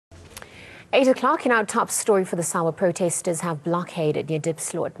8 o'clock in our top story for the hour, protesters have blockaded near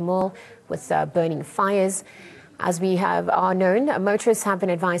Dipslot Mall with burning fires. As we are known, motorists have been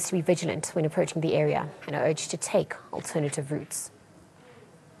advised to be vigilant when approaching the area and are urged to take alternative routes.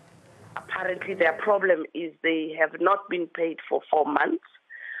 Apparently their problem is they have not been paid for 4 months.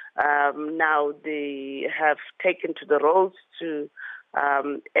 Now they have taken to the roads to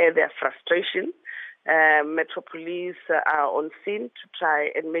air their frustration. Metro Police are on scene to try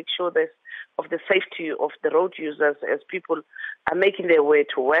and make sure of the safety of the road users as people are making their way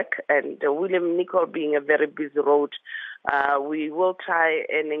to work. And William Nicol being a very busy road, we will try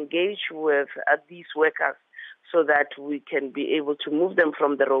and engage with these workers so that we can be able to move them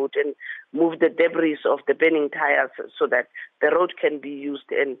from the road and move the debris of the burning tires so that the road can be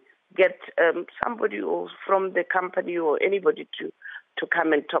used, and get somebody from the company or anybody to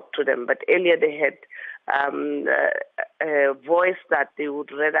come and talk to them. But earlier they had a voice that they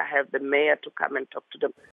would rather have the mayor to come and talk to them.